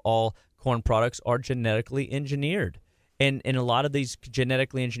 100% of all corn products are genetically engineered. And a lot of these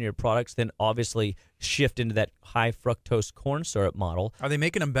genetically engineered products then obviously shift into that high fructose corn syrup model. Are they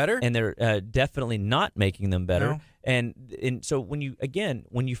making them better? And they're definitely not making them better. No. And so when you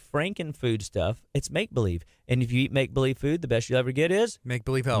franken-food stuff, it's make-believe. And if you eat make-believe food, the best you'll ever get is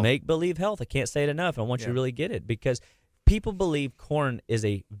make-believe health. Make-believe health. I can't say it enough. I want you to really get it, because people believe corn is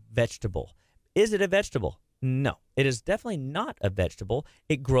a vegetable. Is it a vegetable? No, it is definitely not a vegetable.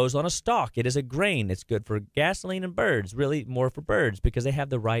 It grows on a stalk. It is a grain. It's good for gasoline and birds, really more for birds, because they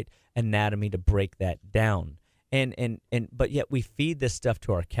have the right anatomy to break that down. But yet we feed this stuff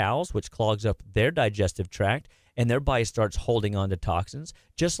to our cows, which clogs up their digestive tract, and their body starts holding on to toxins,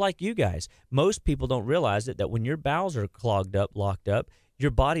 just like you guys. Most people don't realize that when your bowels are clogged up, locked up, your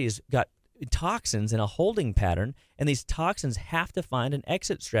body has got toxins in a holding pattern, and these toxins have to find an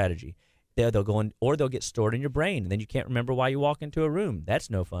exit strategy. They'll go in, or they'll get stored in your brain, and then you can't remember why you walk into a room. That's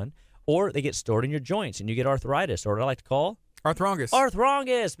no fun. Or they get stored in your joints, and you get arthritis, or what I like to call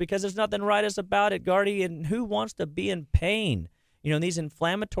Arthrongus, because there's nothing rightous about it, Gardy. And who wants to be in pain? You know, these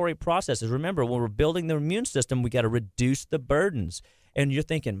inflammatory processes. Remember, when we're building the immune system, we got to reduce the burdens. And you're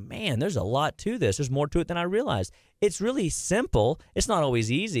thinking, man, there's a lot to this. There's more to it than I realized. It's really simple. It's not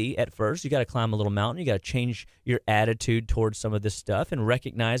always easy at first. You got to climb a little mountain. You got to change your attitude towards some of this stuff and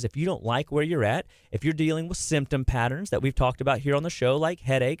recognize if you don't like where you're at, if you're dealing with symptom patterns that we've talked about here on the show, like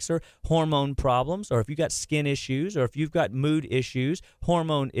headaches or hormone problems, or if you've got skin issues, or if you've got mood issues,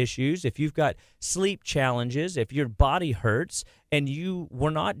 hormone issues, if you've got sleep challenges, if your body hurts and you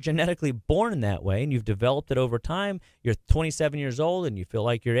were not genetically born in that way and you've developed it over time, you're 27 years old and you feel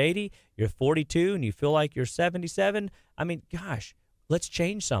like you're 80, you're 42 and you feel like you're 77. I mean, gosh, let's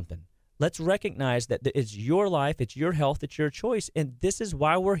change something. Let's recognize that it's your life, it's your health, it's your choice. And this is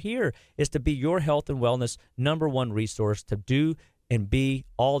why we're here, is to be your health and wellness #1 resource, to do and be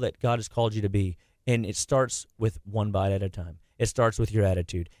all that God has called you to be. And it starts with one bite at a time. It starts with your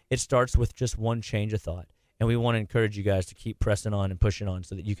attitude. It starts with just one change of thought. And we want to encourage you guys to keep pressing on and pushing on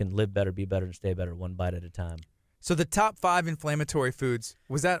so that you can live better, be better, and stay better one bite at a time. So the top 5 inflammatory foods,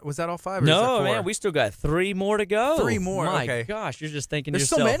 was that all 5? Or no, is that 4? Man, we still got 3 more to go. 3 more, My okay. gosh, you're just thinking There's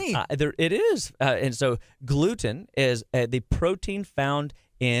to yourself. so many. It is. And so gluten is the protein found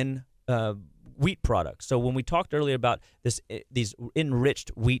in wheat products. So when we talked earlier about these enriched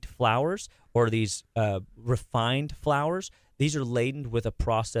wheat flours or these refined flours, these are laden with a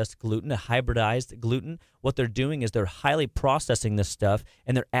processed gluten, a hybridized gluten. What they're doing is they're highly processing this stuff,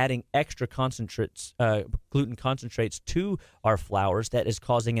 and they're adding extra concentrates, gluten concentrates to our flours that is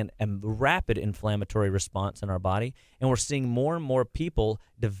causing a rapid inflammatory response in our body. And we're seeing more and more people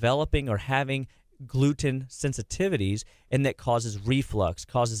developing or having gluten sensitivities, and that causes reflux,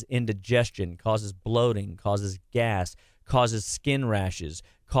 causes indigestion, causes bloating, causes gas, causes skin rashes,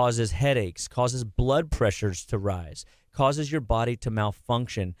 causes headaches, causes blood pressures to rise, causes your body to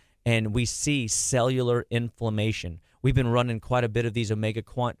malfunction, and we see cellular inflammation. We've been running quite a bit of these Omega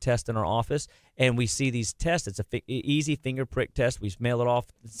Quant tests in our office, and we see these tests. It's an easy finger prick test. We mail it off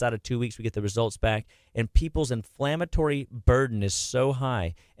inside of 2 weeks. We get the results back, and people's inflammatory burden is so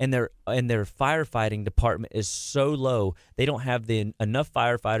high, and their firefighting department is so low. They don't have enough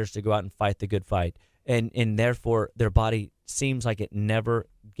firefighters to go out and fight the good fight, and therefore their body seems like it never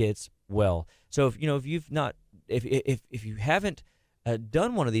gets well. So if you haven't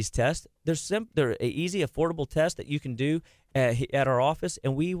done one of these tests, they're an easy, affordable test that you can do at our office,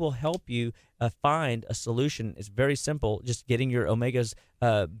 and we will help you find a solution. It's very simple, just getting your omegas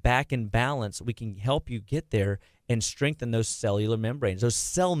back in balance. We can help you get there and strengthen those cellular membranes. Those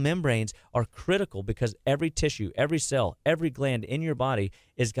cell membranes are critical because every tissue, every cell, every gland in your body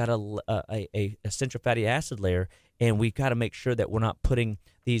has got a essential fatty acid layer, and we've got to make sure that we're not putting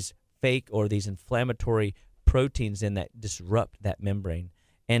these fake or these inflammatory proteins in that disrupt that membrane.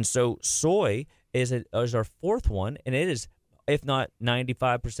 And so soy is our 4th one, and it is, if not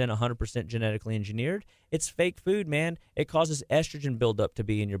 95%, 100% genetically engineered. It's fake food, man. It causes estrogen buildup to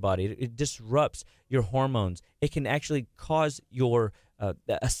be in your body. It disrupts your hormones. It can actually cause your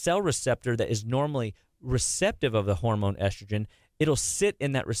a cell receptor that is normally receptive of the hormone estrogen. It'll sit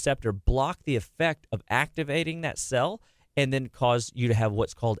in that receptor, block the effect of activating that cell, and then cause you to have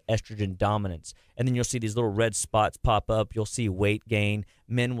what's called estrogen dominance. And then you'll see these little red spots pop up. You'll see weight gain.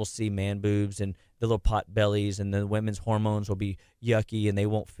 Men will see man boobs and the little pot bellies, and the women's hormones will be yucky, and they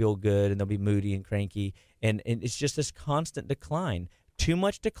won't feel good, and they'll be moody and cranky. And it's just this constant decline. Too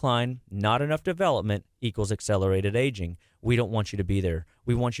much decline, not enough development equals accelerated aging. We don't want you to be there.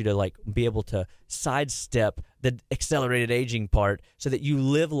 We want you to be able to sidestep the accelerated aging part so that you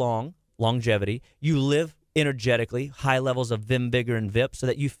live long, longevity. You live energetically, high levels of vim, vigor, and vip, so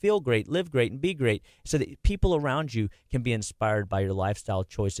that you feel great, live great, and be great, so that people around you can be inspired by your lifestyle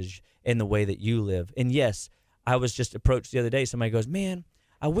choices and the way that you live. And yes, I was just approached the other day. Somebody goes, man,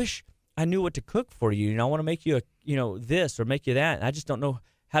 I wish I knew what to cook for you. I want to make you this or make you that. And I just don't know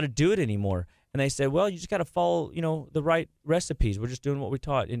how to do it anymore. And they said, well, you just got to follow, the right recipes. We're just doing what we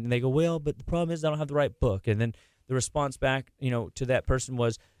taught. And they go, well, but the problem is I don't have the right book. And then the response back, to that person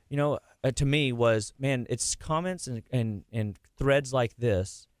was, to me was, man, it's comments and threads like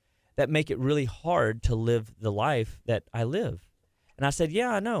this that make it really hard to live the life that I live. And I said, yeah,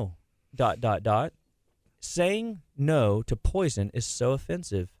 I know, ... Saying no to poison is so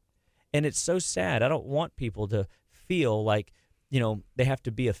offensive. And it's so sad. I don't want people to feel like, they have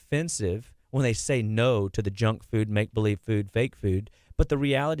to be offensive when they say no to the junk food, make-believe food, fake food. But the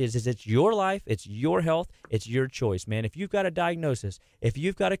reality is it's your life, it's your health, it's your choice, man. If you've got a diagnosis, if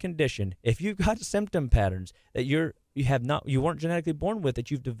you've got a condition, if you've got symptom patterns that you weren't genetically born with,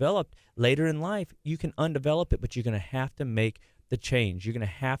 that you've developed later in life, you can undevelop it, but you're going to have to make the change. You're going to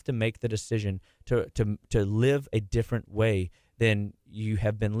have to make the decision to live a different way than you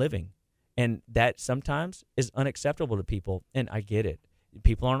have been living. And that sometimes is unacceptable to people, and I get it.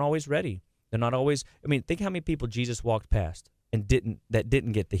 People aren't always ready. They're not always. I mean, think how many people Jesus walked past and didn't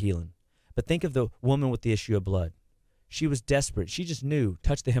get the healing. But think of the woman with the issue of blood. She was desperate. She just knew,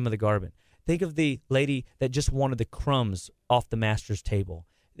 touch the hem of the garment. Think of the lady that just wanted the crumbs off the master's table.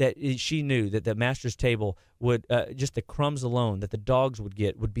 That she knew that the master's table would, just the crumbs alone that the dogs would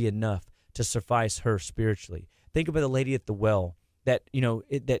get would be enough to suffice her spiritually. Think about the lady at the well that,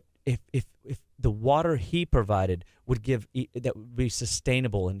 that if the water he provided that would be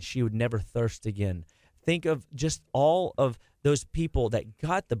sustainable and she would never thirst again. Think of just all of those people that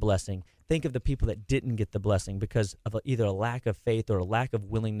got the blessing. Think of the people that didn't get the blessing because of either a lack of faith or a lack of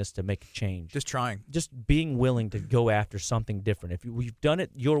willingness to make a change. Just being willing to go after something different. If you've done it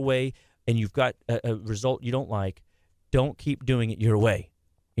your way and you've got a result you don't like, don't keep doing it your way.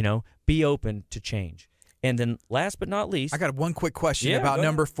 Be open to change. And then last but not least, I got one quick question about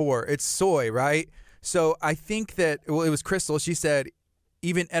number 4. It's soy, right? So I think that, it was Crystal. She said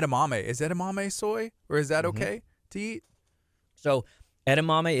even edamame. Is edamame soy, or is that okay to eat? So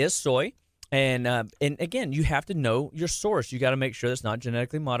edamame is soy. And again, you have to know your source. You got to make sure that's not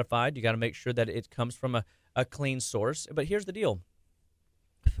genetically modified. You got to make sure that it comes from a clean source. But here's the deal.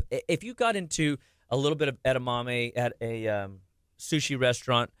 If you got into a little bit of edamame at a sushi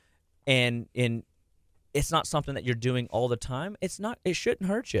restaurant and it's not something that you're doing all the time, it shouldn't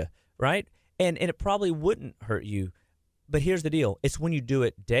hurt you, right? And it probably wouldn't hurt you. But here's the deal. It's when you do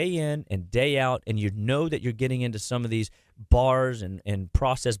it day in and day out and you know that you're getting into some of these bars and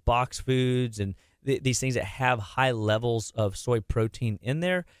processed box foods and these things that have high levels of soy protein in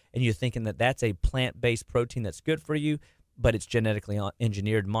there, and you're thinking that that's a plant-based protein that's good for you, but it's genetically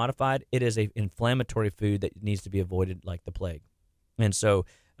engineered, modified. It is an inflammatory food that needs to be avoided like the plague. And so,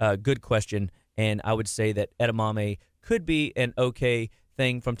 good question. And I would say that edamame could be an okay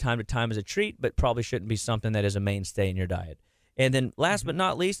thing from time to time as a treat, but probably shouldn't be something that is a mainstay in your diet. And then last but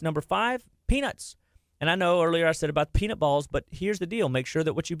not least, number 5, peanuts. And I know earlier I said about peanut balls, but here's the deal. Make sure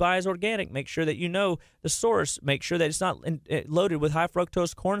that what you buy is organic. Make sure that you know the source. Make sure that it's not loaded with high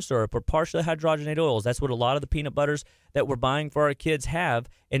fructose corn syrup or partially hydrogenated oils. That's what a lot of the peanut butters that we're buying for our kids have.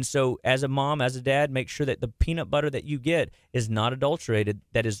 And so as a mom, as a dad, make sure that the peanut butter that you get is not adulterated,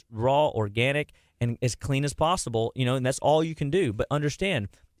 that is raw, organic, and as clean as possible, and that's all you can do. But understand,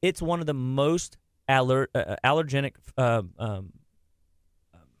 it's one of the most allergenic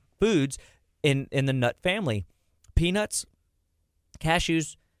foods in the nut family. Peanuts,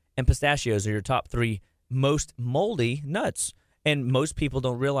 cashews, and pistachios are your top 3 most moldy nuts. And most people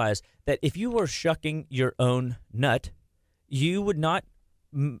don't realize that if you were shucking your own nut, you would not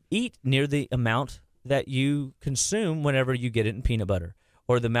eat near the amount that you consume whenever you get it in peanut butter,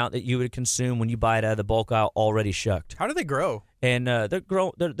 or the amount that you would consume when you buy it out of the bulk aisle already shucked. How do they grow? And they're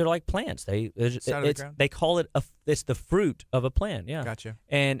like plants. They call it it's the fruit of a plant. Yeah, gotcha.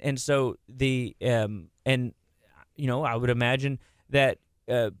 And so I would imagine that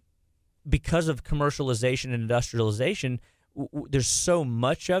because of commercialization and industrialization, there's so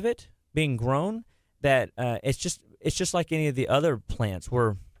much of it being grown that it's just like any of the other plants.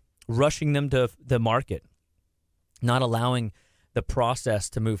 We're rushing them to the market, not allowing the process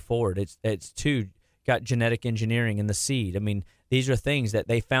to move forward. It's too got genetic engineering in the seed. I mean, these are things that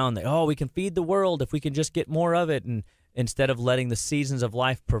they found that, we can feed the world if we can just get more of it, and instead of letting the seasons of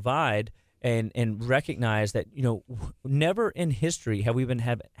life provide and recognize that, never in history have we even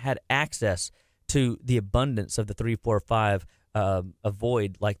had access to the abundance of the 3, 4, 5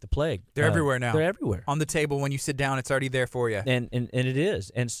 avoid like the plague. They're everywhere now. They're everywhere. On the table when you sit down, it's already there for you. And it is.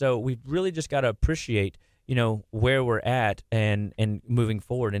 And so we've really just got to appreciate where we're at and moving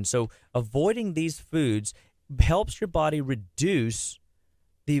forward. And so avoiding these foods helps your body reduce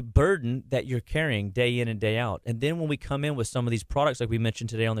the burden that you're carrying day in and day out. And then when we come in with some of these products like we mentioned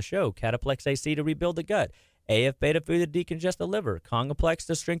today on the show, Cataplex AC to rebuild the gut, AF Beta Food to decongest the liver, Congoplex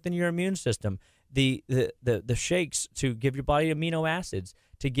to strengthen your immune system, the shakes to give your body amino acids,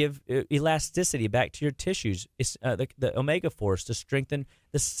 to give elasticity back to your tissues, the Omega Force to strengthen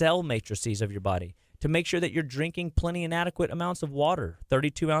the cell matrices of your body, to make sure that you're drinking plenty and adequate amounts of water,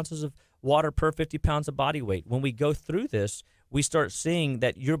 32 ounces of water per 50 pounds of body weight. When we go through this, we start seeing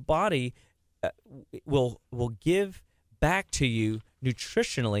that your body will give back to you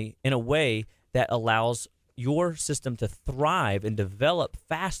nutritionally in a way that allows your system to thrive and develop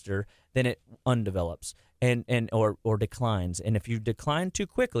faster than it undevelops or declines. And if you decline too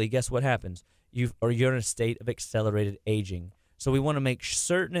quickly, guess what happens? You're in a state of accelerated aging. So we want to make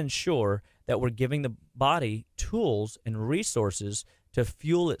certain and sure that we're giving the body tools and resources to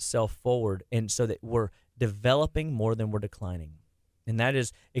fuel itself forward, and so that we're developing more than we're declining. And that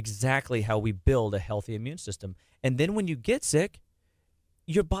is exactly how we build a healthy immune system. And then when you get sick,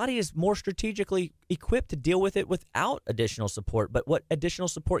 your body is more strategically equipped to deal with it without additional support. But what additional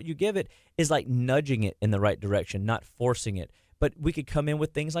support you give it is like nudging it in the right direction, not forcing it. But we could come in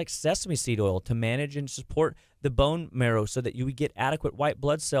with things like sesame seed oil to manage and support the bone marrow so that you would get adequate white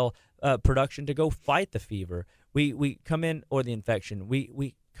blood cell production to go fight the fever. We come in, or the infection.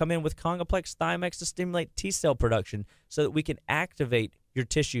 We come in with Congaplex Thymex to stimulate T cell production so that we can activate your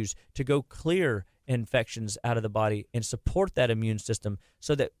tissues to go clear infections out of the body and support that immune system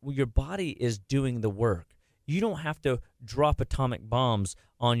so that your body is doing the work. You don't have to drop atomic bombs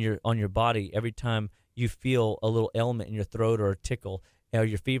on your body every time you feel a little ailment in your throat or a tickle or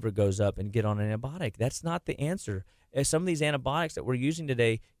your fever goes up and get on an antibiotic. That's not the answer. Some of these antibiotics that we're using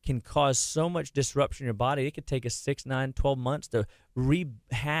today can cause so much disruption in your body. It could take us 6, 9, 12 months to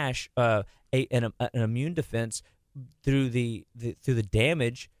rehash an immune defense through the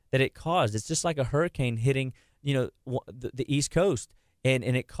damage that it caused. It's just like a hurricane hitting, the East Coast, and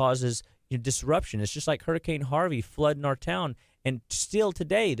it causes disruption. It's just like Hurricane Harvey flooding our town, and still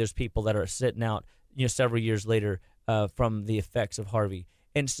today there's people that are sitting out, several years later from the effects of Harvey.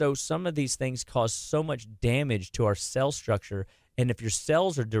 And so some of these things cause so much damage to our cell structure, and if your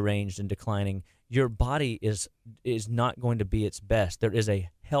cells are deranged and declining, your body is not going to be its best. There is a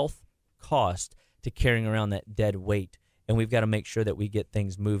health cost to carrying around that dead weight, and we've got to make sure that we get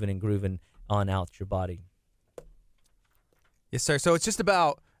things moving and grooving on out your body. Yes, sir. So it's just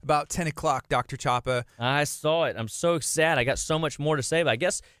about 10 o'clock, Dr. Chapa. I saw it. I'm so sad. I got so much more to say, but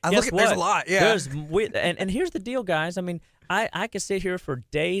guess what? There's a lot, yeah. And here's the deal, guys. I mean, I could sit here for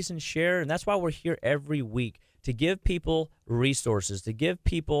days and share, and that's why we're here every week, to give people resources, to give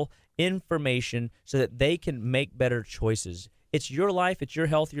people information so that they can make better choices. It's your life, it's your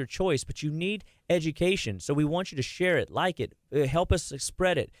health, your choice, but you need education. So we want you to share it, like it, help us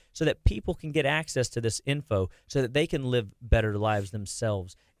spread it so that people can get access to this info so that they can live better lives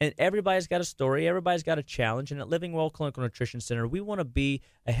themselves. And everybody's got a story, everybody's got a challenge, and at Living Well Clinical Nutrition Center, we want to be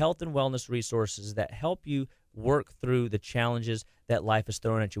a health and wellness resources that help you work through the challenges that life is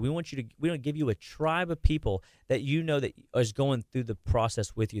throwing at you. We want to give you a tribe of people that that is going through the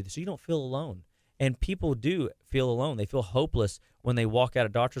process with you, so you don't feel alone. And people do feel alone. They feel hopeless when they walk out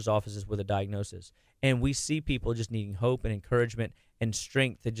of doctor's offices with a diagnosis. And we see people just needing hope and encouragement and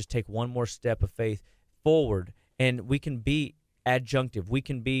strength to just take one more step of faith forward. And we can be adjunctive. We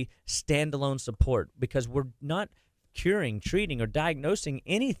can be standalone support because we're not curing, treating, or diagnosing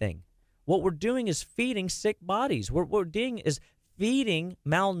anything. What we're doing is feeding sick bodies. What we're doing is feeding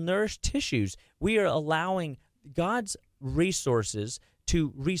malnourished tissues. We are allowing God's resources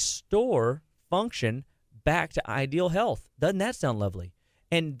to restore function back to ideal health. Doesn't that sound lovely?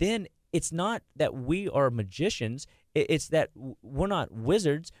 And then it's not that we are magicians. It's that we're not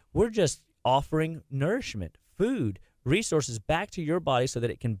wizards. We're just offering nourishment, food, resources back to your body so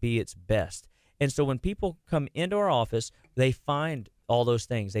that it can be its best. And so when people come into our office, they find all those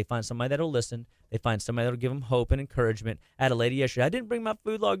things. They find somebody that'll listen. They find somebody that'll give them hope and encouragement. I had a lady yesterday, I didn't bring my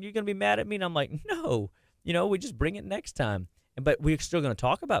food log. You're going to be mad at me? And I'm like, no, we just bring it next time. But we're still going to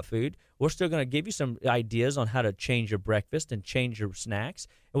talk about food. We're still going to give you some ideas on how to change your breakfast and change your snacks.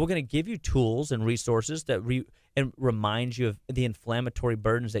 And we're going to give you tools and resources that remind you of the inflammatory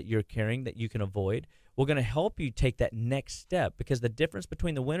burdens that you're carrying that you can avoid. We're going to help you take that next step, because the difference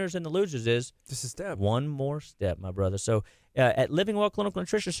between the winners and the losers is just a step. One more step, my brother. So at Living Well Clinical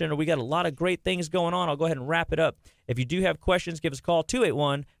Nutrition Center, we got a lot of great things going on. I'll go ahead and wrap it up. If you do have questions, give us a call,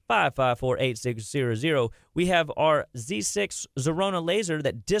 281-554-8600. We have our Z6 Zerona laser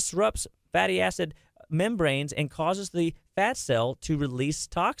that disrupts fatty acid membranes and causes the fat cell to release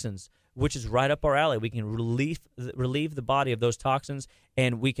toxins, which is right up our alley. We can relieve the body of those toxins,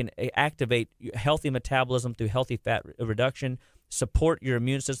 and we can activate healthy metabolism through healthy fat reduction, support your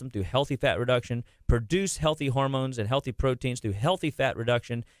immune system through healthy fat reduction, produce healthy hormones and healthy proteins through healthy fat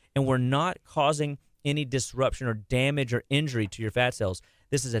reduction, and we're not causing any disruption or damage or injury to your fat cells.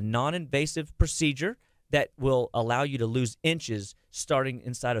 This is a non-invasive procedure that will allow you to lose inches starting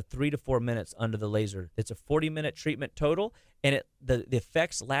inside of 3 to 4 minutes under the laser. It's a 40-minute treatment total, and the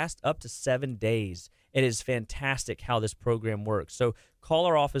effects last up to 7 days. It is fantastic how this program works. So call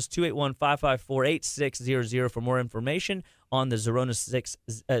our office, 281-554-8600 for more information on the Zerona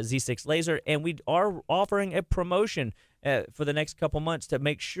Z6 laser. And we are offering a promotion for the next couple months to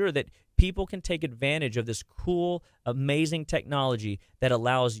make sure that people can take advantage of this cool, amazing technology that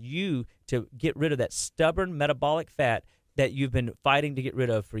allows you to get rid of that stubborn metabolic fat that you've been fighting to get rid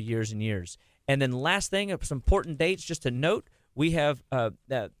of for years and years. And then last thing, some important dates just to note, we have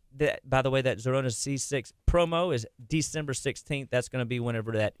that by the way, that Zerona C6 promo is December 16th. That's going to be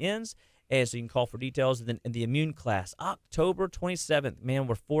whenever that ends. And so you can call for details. And then in the immune class, October 27th. Man,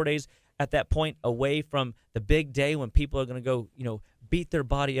 we're 4 days at that point away from the big day when people are going to go, beat their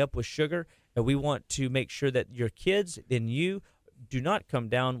body up with sugar. And we want to make sure that your kids and you do not come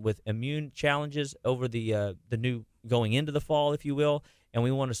down with immune challenges over the new going into the fall, if you will. And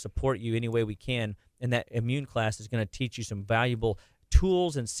we want to support you any way we can. And that immune class is going to teach you some valuable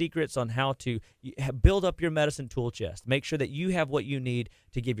tools and secrets on how to build up your medicine tool chest. Make sure that you have what you need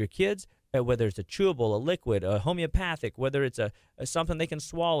to give your kids, whether it's a chewable, a liquid, a homeopathic, whether it's a something they can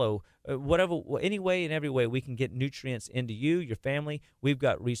swallow, whatever, any way and every way we can get nutrients into you, your family. We've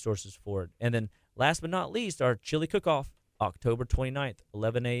got resources for it. And then last but not least, our chili cook-off, October 29th,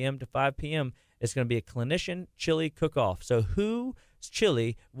 11 a.m. to 5 p.m. It's going to be a clinician chili cook-off. So whose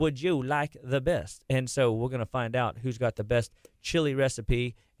chili would you like the best? And so we're going to find out who's got the best chili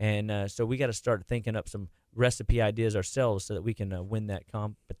recipe. And so we got to start thinking up some recipe ideas ourselves so that we can win that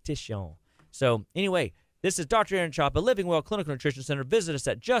competition. So anyway, this is Dr. Aaron Chapa, Living Well Clinical Nutrition Center. Visit us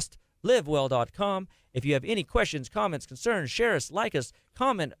at justlivewell.com. If you have any questions, comments, concerns, share us, like us,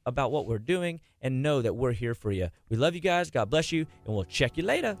 comment about what we're doing, and know that we're here for you. We love you guys. God bless you, and we'll check you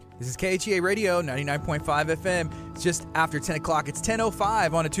later. This is KHEA Radio, 99.5 FM. It's just after 10 o'clock. It's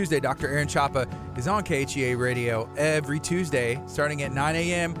 10:05 on a Tuesday. Dr. Aaron Chapa is on KHEA Radio every Tuesday, starting at 9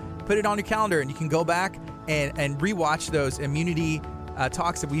 a.m. Put it on your calendar, and you can go back and rewatch those immunity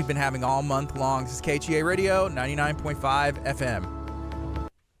talks that we've been having all month long. This is KHEA Radio, 99.5 FM.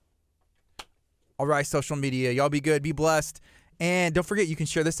 All right, social media. Y'all be good. Be blessed. And don't forget, you can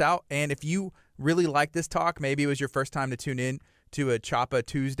share this out. And if you really like this talk, maybe it was your first time to tune in to a Chapa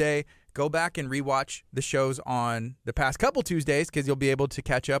Tuesday, go back and rewatch the shows on the past couple Tuesdays because you'll be able to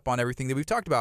catch up on everything that we've talked about.